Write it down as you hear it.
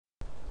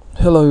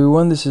Hello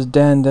everyone, this is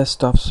Dan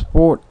Desktop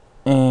Support,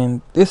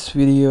 and this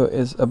video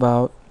is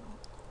about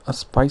a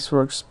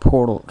Spiceworks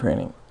portal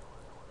training.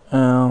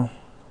 Who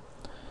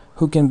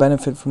can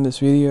benefit from this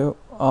video?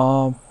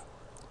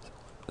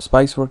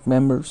 Spicework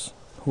members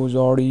who's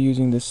already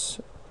using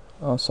this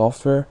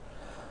software,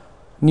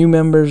 new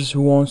members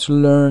who wants to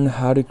learn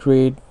how to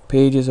create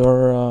pages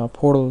or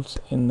portals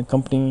in the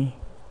company,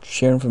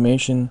 share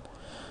information.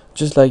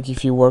 Just like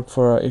if you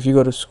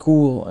go to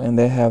school and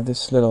they have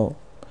this little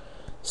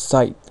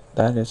site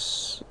that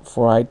is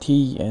for IT,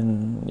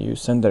 and you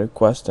send the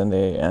request and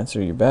they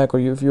answer you back, or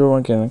if you're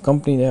working in a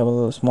company, they have a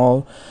little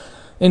small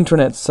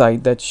intranet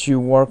site that you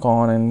work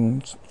on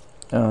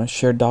and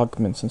share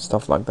documents and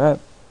stuff like that.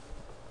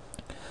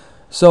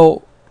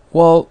 So,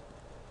 well,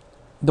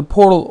 the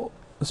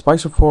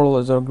Spicer portal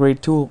is a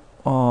great tool,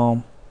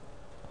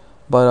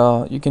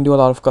 but you can do a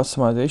lot of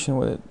customization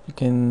with it. You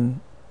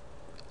can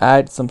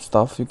add some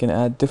stuff. You can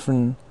add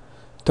different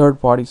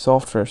third-party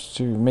softwares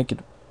to make it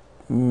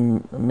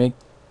make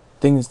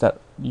things that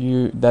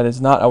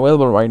is not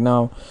available right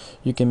now.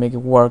 You can make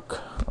it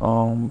work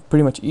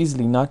pretty much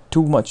easily, not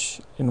too much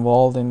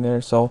involved in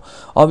there. So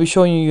I'll be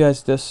showing you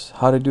guys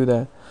how to do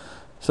that.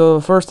 So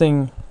the first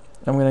thing,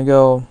 I'm gonna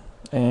go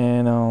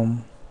and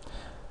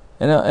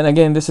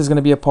again, this is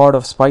gonna be a part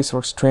of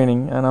Spiceworks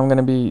training, and I'm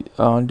gonna be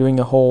doing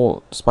a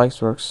whole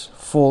Spiceworks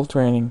full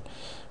training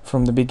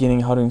from the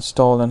beginning, how to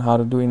install and how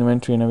to do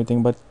inventory and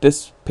everything. But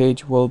this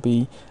page will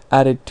be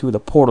added to the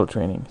portal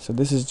training, so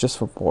this is just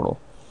for portal.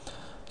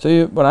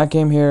 So when I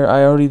came here,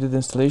 I already did the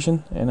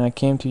installation, and I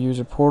came to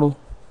user portal,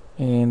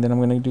 and then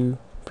I'm gonna do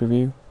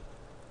preview.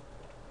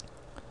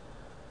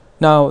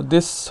 Now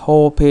this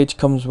whole page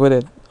comes with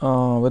it,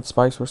 with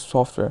Spiceworks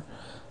software.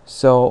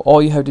 So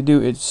all you have to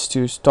do is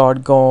to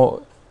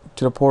go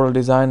to the portal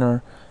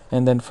designer,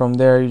 and then from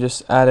there you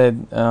just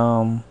added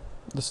the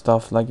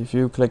stuff. Like if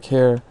you click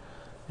here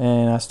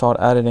and I start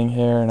editing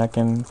here, and I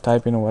can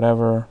type in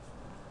whatever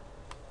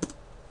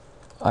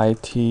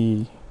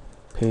IT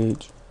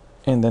page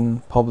and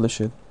then publish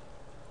it.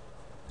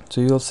 So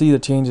you'll see the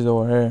changes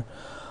over here.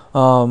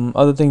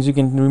 Other things, you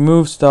can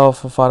remove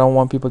stuff if I don't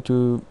want people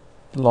to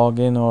log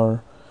in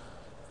or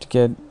to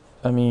get,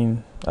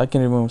 I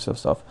can remove some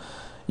stuff.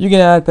 You can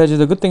add pages.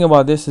 The good thing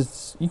about this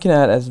is you can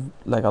add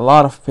a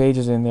lot of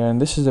pages in there, and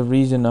this is the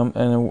reason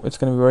and it's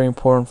going to be very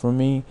important for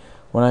me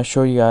when I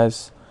show you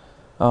guys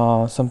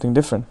something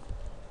different.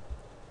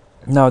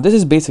 Now this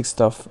is basic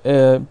stuff.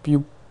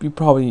 You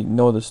probably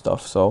know this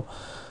stuff. So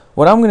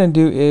what I'm gonna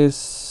do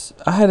is,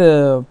 I had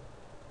the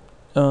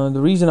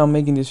reason I'm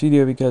making this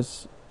video,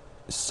 because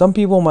some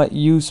people might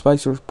use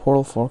Spiceworks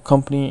portal for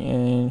company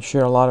and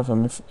share a lot of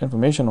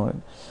information on it,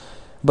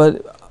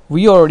 but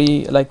we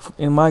already, like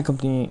in my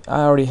company,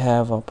 I already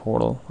have a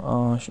portal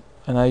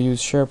and I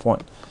use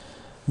SharePoint.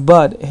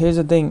 But here's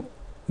the thing,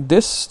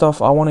 this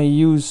stuff I want to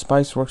use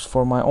Spiceworks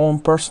for my own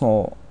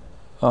personal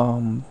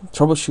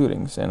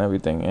troubleshootings and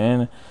everything,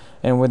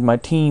 and with my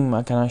team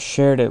I kind of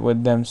shared it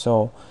with them.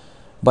 So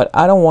but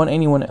I don't want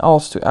anyone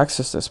else to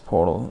access this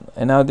portal.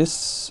 And now I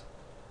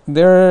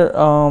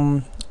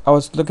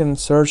was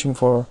searching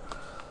for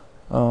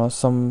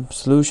some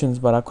solutions,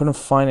 but I couldn't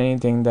find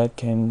anything that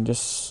can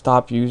just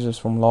stop users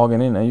from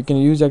logging in. Now you can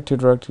use Active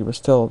Directory, but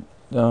still,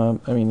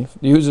 if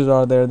the users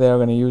are there, they are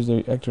going to use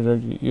their Active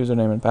Directory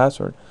username and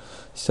password.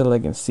 Still, they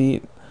can see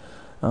it.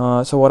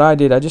 So what I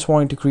did, I just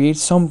wanted to create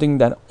something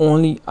that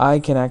only I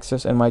can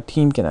access and my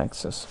team can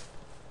access.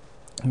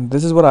 And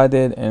this is what I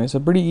did, and it's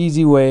a pretty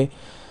easy way.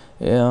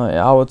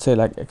 I would say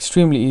like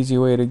extremely easy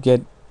way to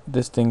get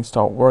this thing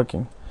start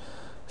working.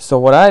 So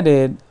what I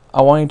did,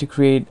 I wanted to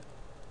create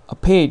a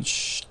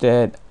page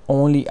that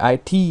only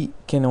IT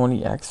can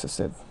only access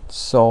it.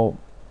 So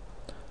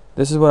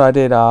this is what I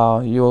did.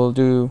 You'll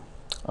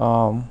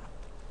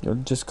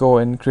just go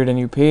and create a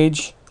new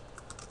page,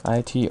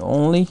 IT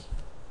only,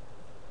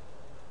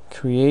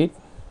 create,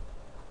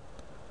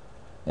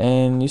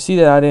 and you see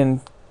that I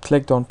didn't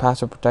clicked on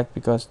password protect,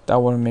 because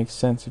that wouldn't make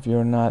sense. If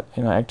you're not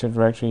in an Active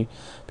Directory,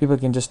 people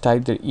can just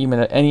type their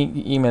any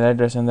email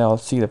address and they'll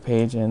see the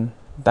page, and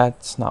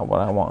that's not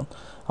what I want.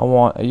 I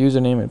want a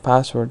username and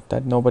password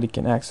that nobody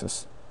can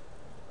access.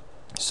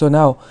 So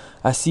now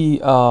I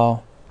see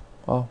oh,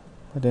 I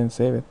didn't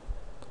save it.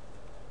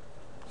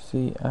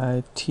 See,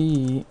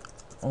 IT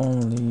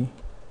only,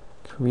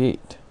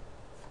 create,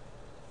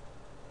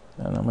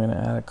 and I'm gonna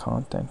add a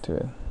content to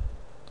it.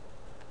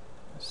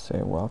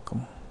 Say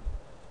welcome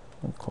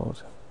and close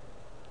it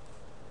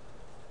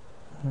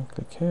and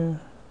click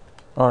here.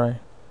 Alright,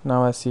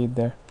 now I see it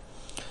there.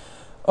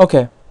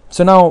 Okay,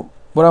 so now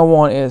what I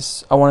want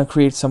is, I want to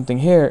create something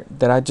here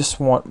that I just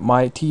want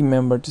my team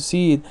member to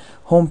see it.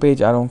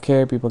 Homepage, I don't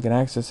care, people can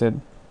access it.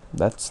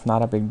 That's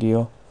not a big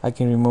deal. I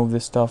can remove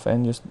this stuff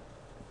and just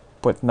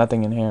put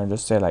nothing in here and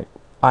just say like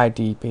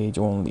IT page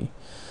only.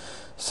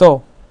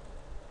 So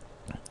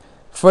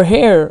for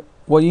here,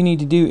 what you need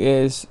to do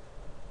is,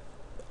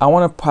 I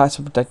want to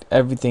password protect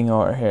everything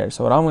over here.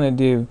 So what I'm going to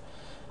do,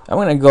 I'm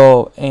going to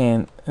go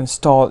and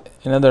install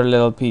another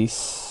little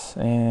piece,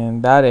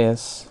 and that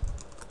is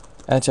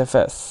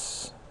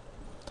HFS.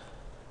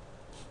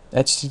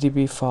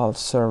 HTTP file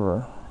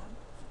server.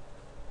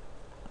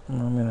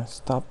 I'm gonna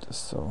stop this.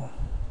 So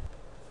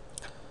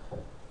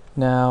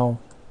now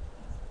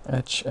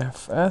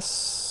HFS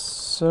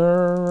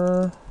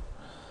server,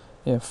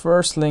 yeah,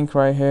 first link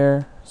right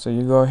here. So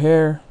you go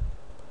here,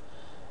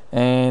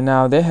 and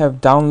now they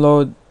have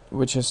download,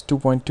 which is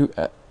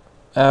 2.2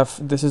 F.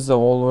 This is the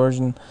old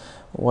version.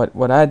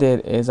 What I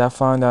did is I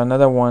found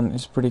another one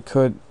is pretty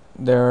good.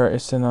 There,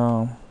 it's in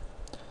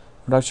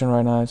production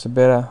right now. It's a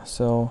beta.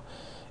 So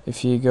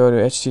if you go to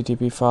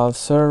HTTP file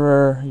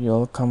server,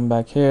 you'll come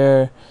back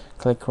here,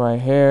 click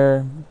right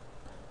here,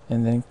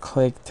 and then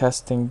click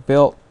testing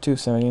build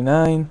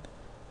 279,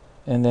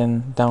 and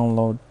then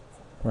download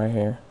right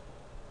here.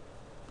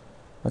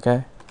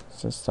 Okay,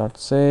 so start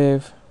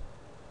save.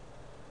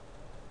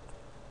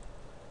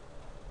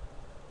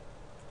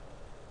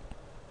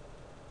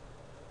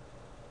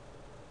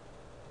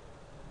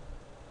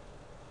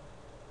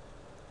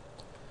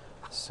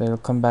 So it'll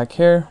come back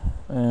here,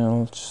 and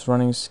I'm just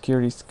running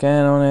security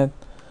scan on it.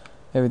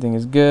 Everything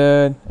is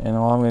good, and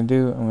all I'm gonna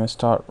do, I'm gonna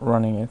start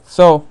running it.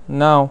 So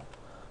now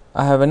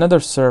I have another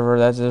server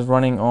that is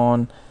running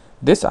on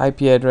this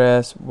IP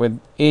address with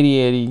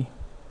 8080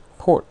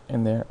 port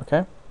in there.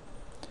 Okay,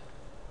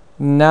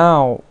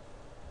 now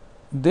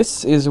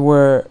this is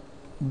where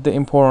the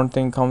important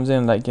thing comes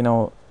in. Like, you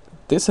know,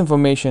 this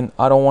information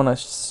I don't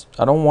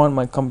want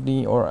my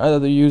company or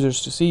other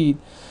users to see.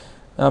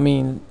 I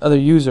mean, other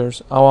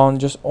users. I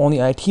want just only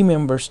IT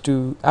members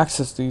to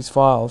access these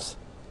files.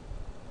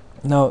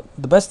 Now,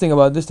 the best thing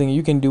about this thing,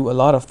 you can do a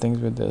lot of things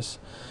with this.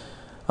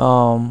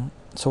 So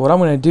what I'm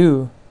gonna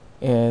do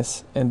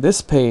is, in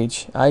this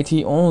page,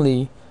 IT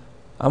only,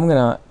 I'm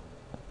gonna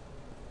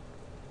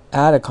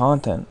add a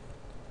content,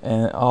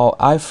 and I'll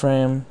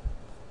iframe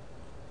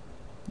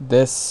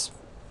this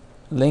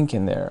link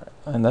in there,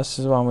 and that's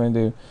just what I'm gonna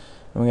do.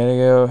 I'm gonna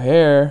go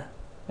here,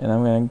 and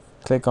I'm gonna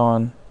click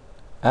on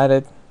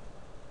edit,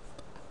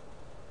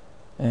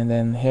 and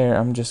then here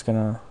I'm just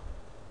gonna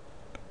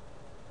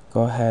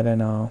go ahead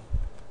and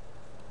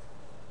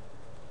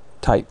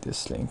type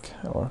this link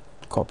or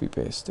copy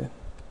paste it.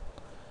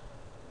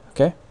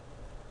 Okay,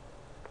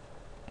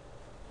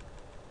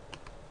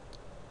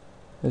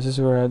 this is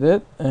where I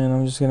did, and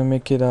I'm just gonna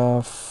make it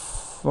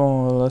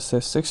let's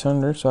say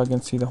 600 so I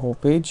can see the whole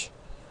page.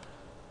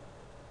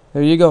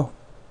 There you go.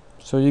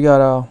 So you got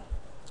a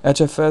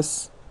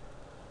HFS,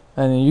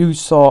 and you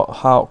saw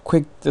how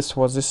quick this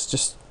was. This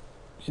just,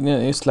 you know,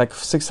 it's like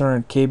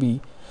 600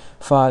 KB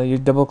file. You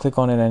double click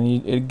on it,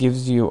 and it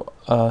gives you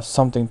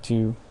something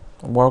to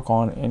work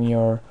on in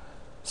your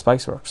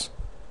Spiceworks.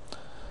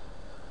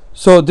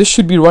 So this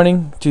should be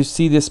running to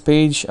see this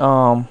page. There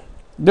are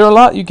a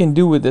lot you can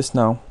do with this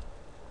now.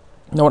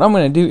 Now what I'm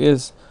going to do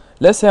is,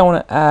 let's say I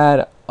want to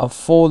add a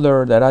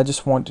folder that I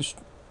just want to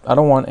I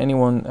don't want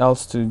anyone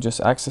else to just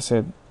access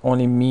it,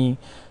 only me.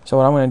 So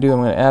what I'm going to do, I'm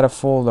going to add a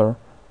folder,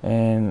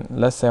 and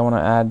let's say I want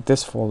to add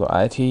this folder,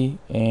 IT,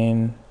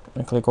 and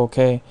click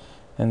OK,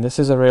 and this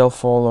is a real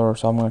folder,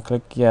 so I'm going to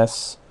click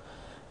yes.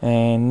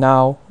 And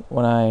now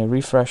when I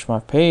refresh my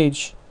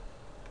page,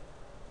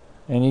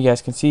 and you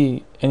guys can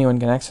see anyone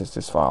can access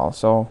this file.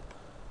 So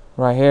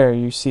right here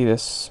you see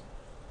this,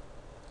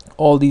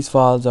 all these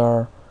files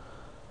are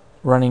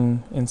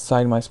running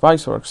inside my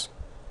Spiceworks.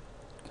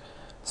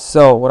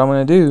 So what I'm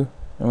going to do,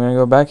 I'm going to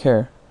go back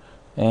here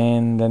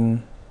and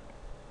then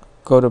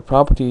go to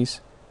properties,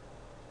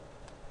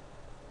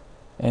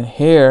 and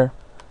here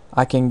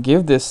I can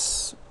give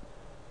this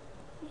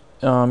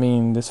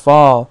this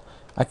file,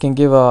 I can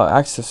give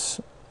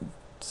access,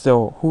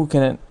 so who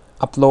can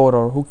upload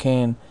or who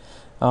can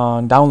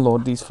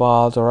download these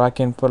files, or I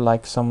can put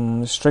like some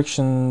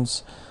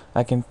restrictions.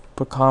 I can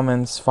put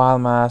comments, file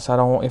mask.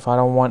 If I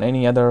don't want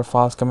any other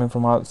files coming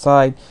from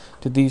outside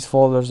to these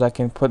folders, I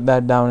can put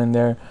that down in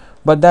there.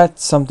 But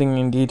that's something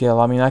in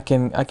detail. I mean, I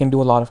can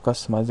do a lot of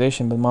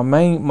customization, but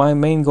my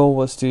main goal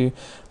was to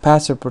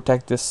password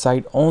protect this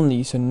site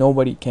only, so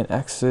nobody can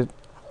access it.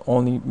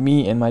 Only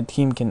me and my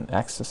team can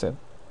access it.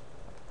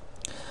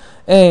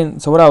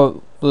 And so what I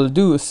will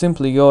do is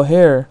simply go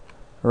here,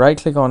 right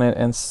click on it,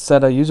 and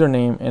set a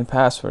username and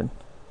password,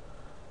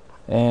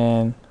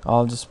 and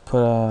I'll just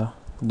put a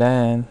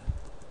Dan,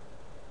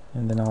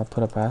 and then I'll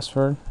put a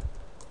password,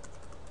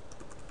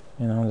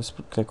 and I'll just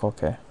click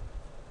OK,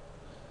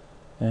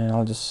 and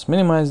I'll just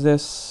minimize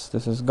this.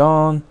 This is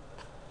gone.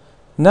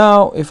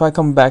 Now if I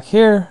come back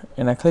here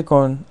and I click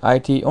on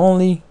IT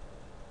only,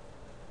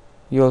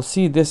 you'll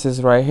see this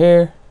is right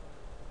here,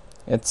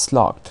 it's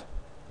locked,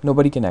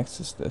 nobody can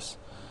access this.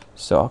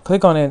 So I'll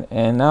click on it,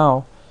 and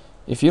now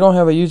if you don't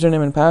have a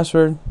username and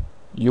password,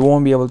 you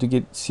won't be able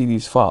to see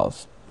these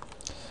files.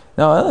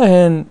 Now on the other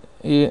hand,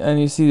 and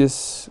you see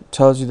this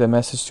tells you the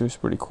message too, is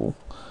pretty cool.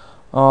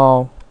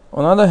 On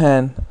the other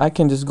hand, I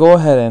can just go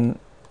ahead and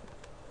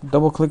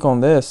double click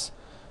on this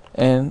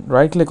and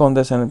right click on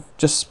this and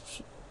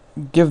just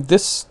give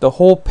this, the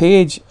whole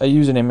page, a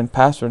username and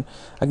password.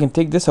 I can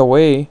take this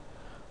away,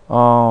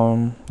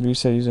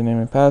 reset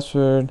username and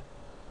password.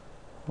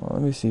 Well,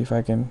 let me see if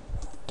I can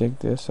take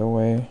this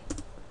away.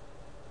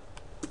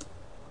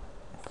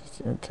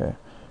 okay,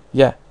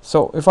 yeah.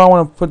 So if I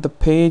want to put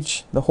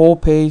the whole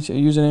page, a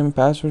username and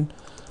password,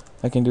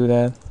 I can do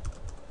that.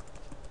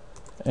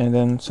 And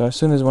then so as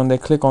soon as when they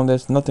click on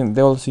this, nothing,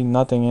 they will see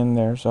nothing in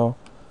there. So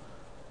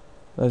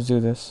let's do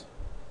this.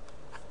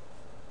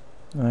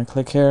 And I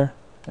click here,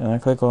 and I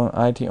click on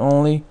IT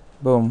only.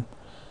 Boom.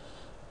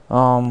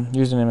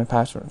 Username and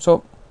password.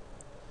 So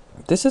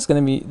this is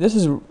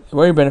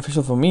very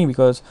beneficial for me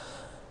because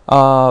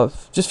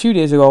just a few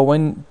days ago I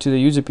went to the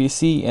user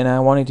PC and I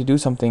wanted to do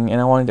something, and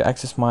I wanted to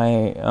access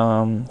my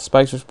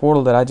Spiceworks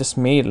portal that I just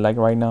made like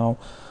right now,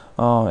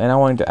 and I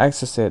wanted to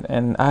access it.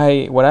 And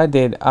what I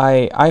did,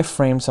 I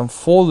framed some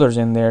folders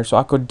in there so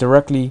I could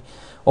directly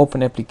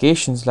open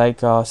applications like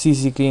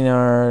CC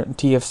Cleaner,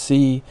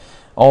 TFC,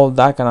 all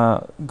that kind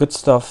of good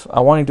stuff.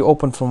 I wanted to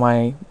open from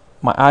my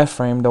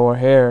iframed over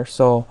here.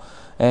 So,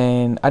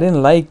 and I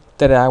didn't like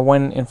that I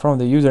went in front of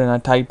the user and I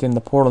typed in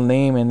the portal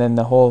name and then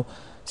the whole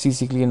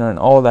CC Cleaner and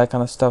all that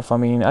kind of stuff. I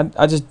mean,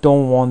 I just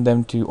don't want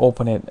them to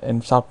open it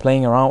and start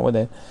playing around with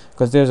it,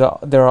 because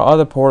there are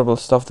other portable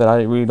stuff that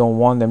I really don't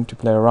want them to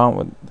play around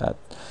with that.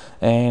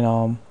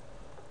 And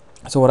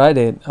so what I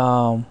did,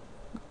 kind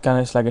of,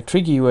 it's like a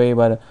tricky way,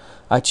 but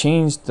I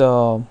changed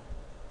the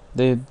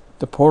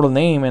portal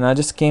name, and I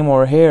just came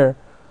over here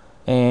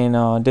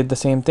and did the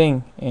same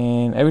thing.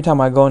 And every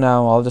time I go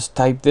now, I'll just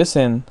type this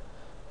in,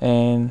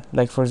 and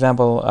like for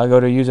example, I go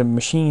to user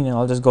machine and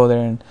I'll just go there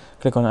and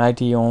click on IT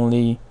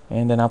only,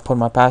 and then I put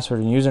my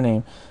password and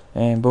username,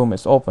 and boom,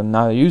 it's open.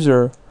 Now the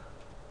user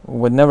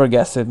would never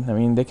guess it. I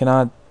mean, they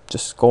cannot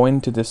just go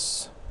into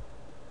this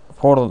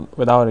portal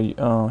without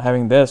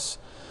having this.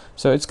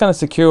 So it's kind of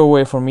secure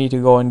way for me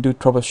to go and do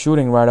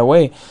troubleshooting right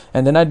away.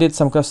 And then I did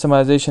some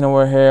customization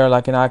over here,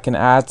 like, and I can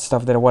add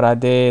stuff that what I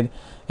did.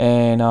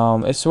 And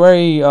it's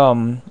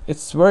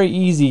very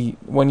easy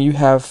when you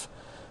have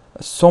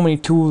so many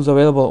tools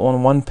available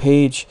on one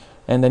page,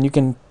 and then you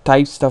can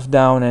type stuff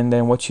down and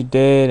then what you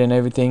did and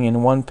everything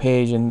in one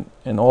page, and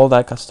all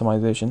that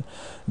customization.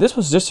 This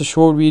was just a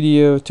short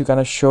video to kind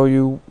of show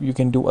you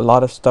can do a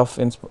lot of stuff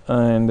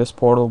in this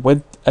portal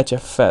with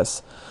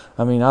HFS.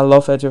 I mean, I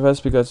love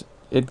HFS because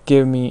it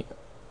gave me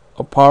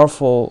a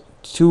powerful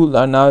tool,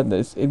 and now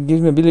it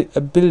gives me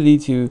ability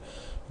to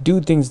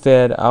do things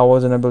that I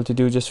wasn't able to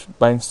do just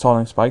by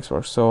installing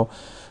Spiceworks. So,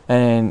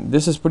 and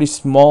this is pretty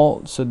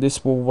small, so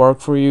this will work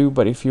for you.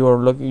 But if you are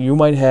looking, you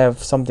might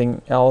have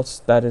something else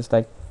that is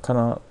like kind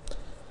of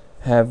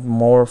have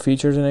more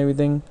features and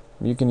everything.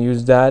 You can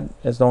use that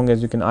as long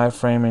as you can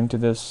iframe into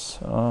this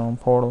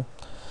portal.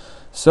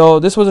 So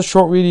this was a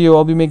short video.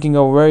 I'll be making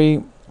a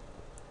very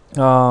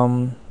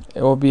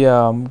it will be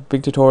a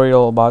big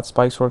tutorial about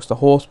Spiceworks, the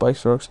whole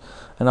Spiceworks,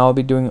 and I'll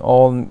be doing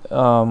all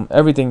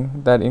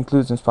everything that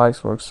includes in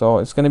Spiceworks. So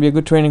it's going to be a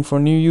good training for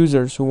new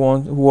users who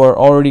are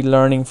already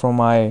learning from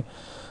my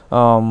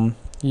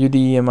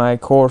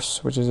UDMI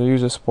course, which is a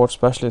user support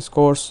specialist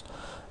course.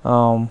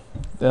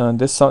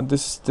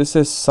 This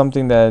is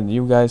something that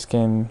you guys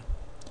can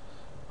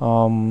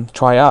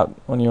try out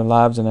on your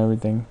labs and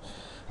everything.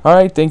 All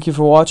right, thank you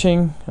for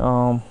watching.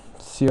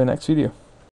 See you in the next video.